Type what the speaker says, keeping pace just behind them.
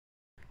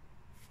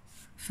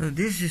So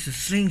this is a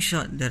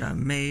slingshot that I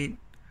made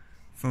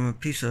from a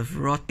piece of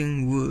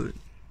rotting wood.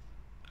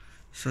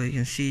 So you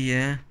can see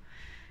here,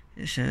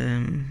 it's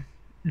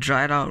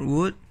dried out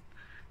wood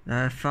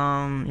that I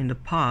found in the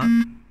park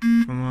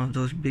from one of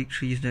those big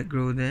trees that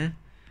grow there.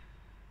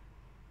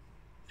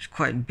 It's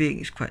quite big,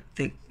 it's quite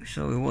thick.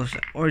 So it was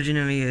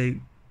originally a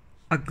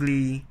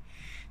ugly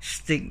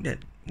stick that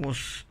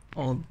was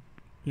all,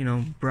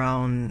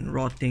 brown,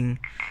 rotting.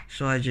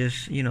 So I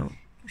just,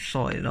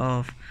 saw it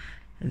off,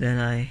 and then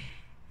I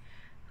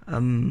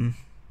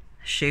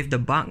shaved the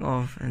bark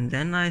off, and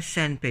then I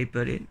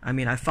sandpapered it.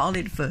 I filed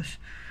it first.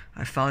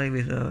 I filed it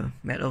with a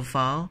metal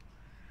file,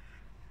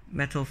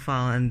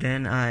 and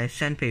then I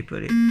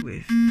sandpapered it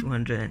with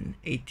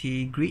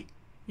 280 grit.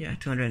 Yeah,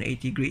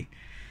 280 grit.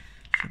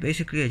 So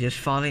basically I just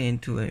filed it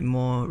into a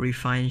more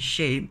refined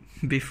shape.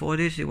 Before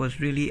this it was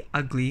really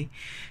ugly.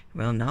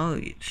 Well, now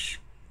it's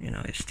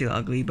it's still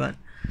ugly, but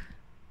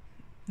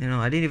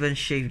I didn't even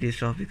shave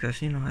this off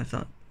because I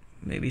thought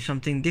maybe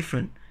something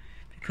different,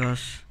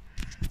 because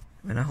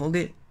when I hold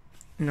it,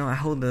 I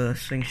hold the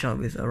slingshot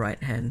with a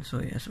right hand. So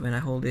yes, when I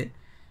hold it,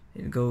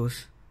 it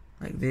goes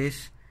like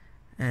this,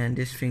 and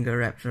this finger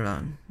wraps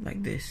around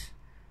like this.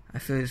 I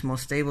feel it's more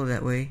stable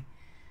that way.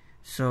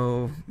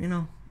 So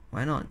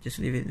why not just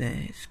leave it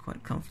there? It's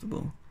quite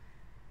comfortable.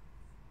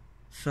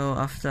 So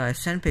after I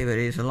sandpapered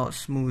it, it's a lot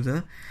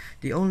smoother.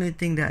 The only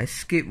thing that I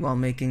skipped while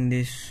making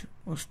this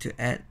was to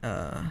add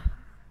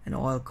an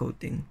oil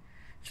coating.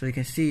 So you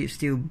can see it's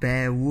still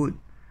bare wood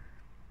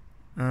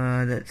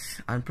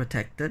that's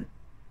unprotected.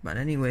 But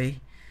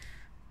anyway,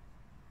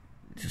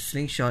 it's a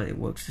slingshot, it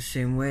works the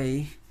same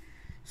way.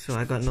 So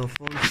I got no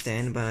phone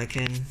stand, but I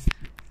can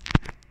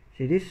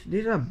see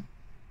these are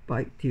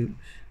bike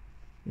tubes,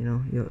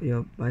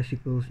 your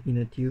bicycle's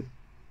inner tube,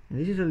 and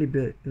this is a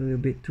little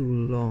bit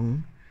too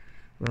long.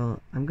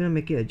 Well, I'm gonna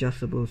make it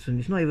adjustable soon.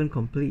 It's not even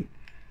complete,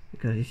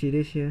 because you see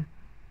this here,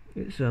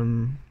 it's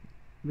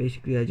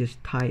basically I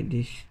just tied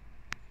this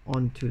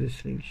onto the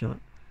slingshot,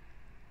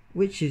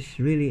 which is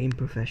really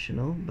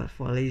unprofessional, but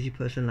for a lazy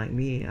person like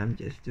me, I'm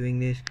just doing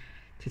this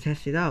to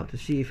test it out, to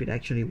see if it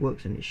actually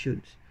works and it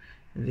shoots.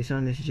 And this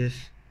one is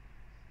just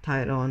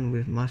tied on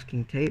with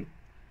masking tape,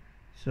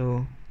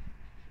 so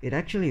it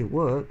actually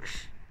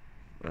works.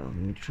 Well, let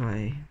me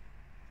try.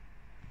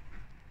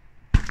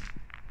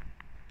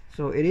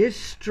 So it is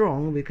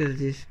strong because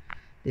this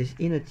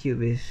inner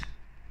tube is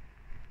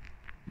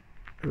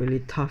really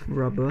tough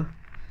rubber,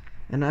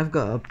 and I've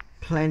got a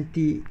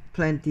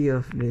plenty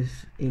of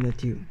this inner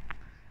tube.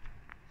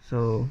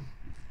 So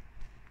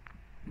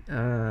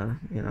and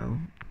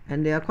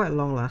they are quite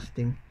long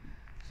lasting.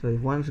 So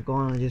if one's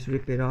gone, I just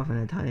rip it off and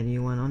I tie a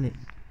new one on it.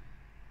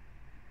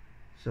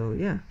 So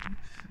yeah,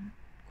 it's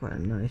quite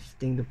a nice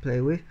thing to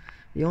play with.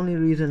 The only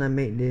reason I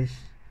made this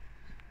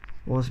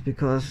was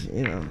because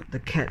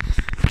the cats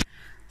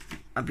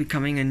are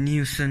becoming a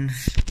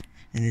nuisance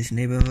in this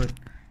neighborhood.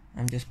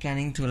 I'm just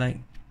planning to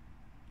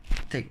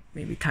take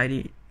maybe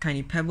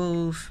tiny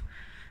pebbles,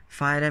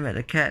 fire them at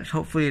the cats.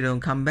 Hopefully they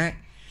don't come back,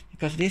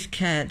 because these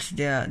cats,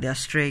 they're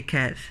stray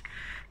cats,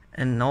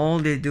 and all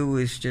they do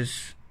is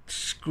just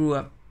screw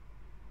up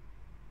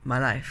my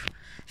life.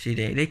 See,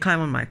 they climb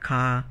on my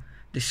car,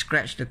 they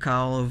scratch the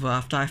car all over.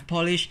 After I've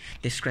polished,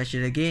 they scratch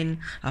it again.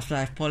 After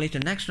I've polished the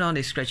next round,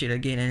 they scratch it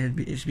again, and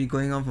it's been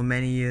going on for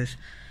many years.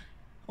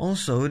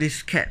 Also,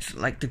 these cats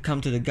like to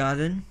come to the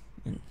garden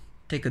and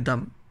take a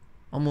dump.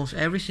 Almost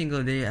every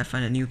single day I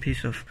find a new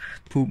piece of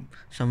poop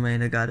somewhere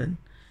in the garden.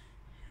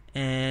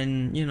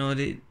 And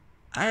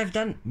I have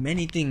done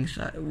many things.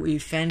 We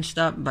fenced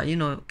up, but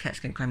cats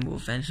can climb over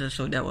fences,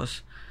 so that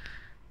was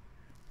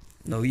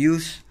no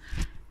use.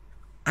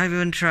 I've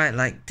even tried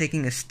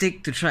taking a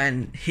stick to try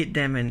and hit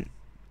them and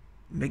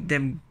make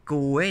them go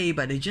away,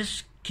 but they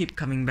just keep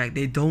coming back.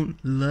 They don't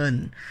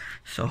learn.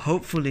 So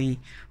hopefully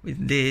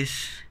with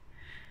this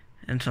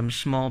and some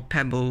small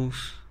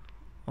pebbles,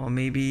 or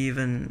maybe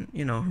even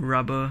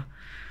rubber,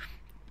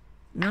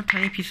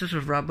 tiny pieces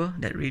of rubber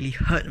that really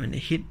hurt when they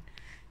hit,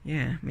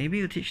 yeah, maybe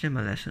you'll teach them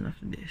a lesson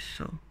after this.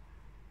 So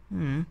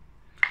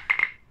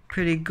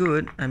pretty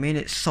good.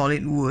 It's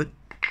solid wood.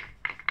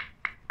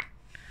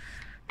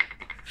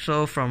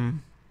 So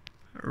from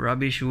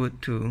rubbish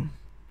wood to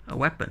a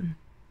weapon,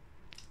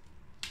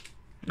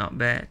 not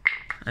bad.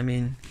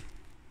 I'm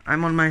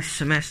on my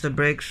semester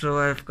break, so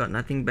I've got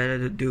nothing better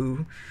to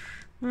do.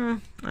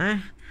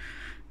 I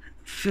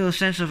feel a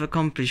sense of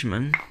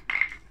accomplishment,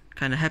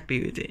 kind of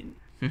happy with it.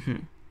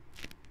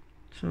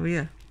 So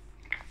yeah.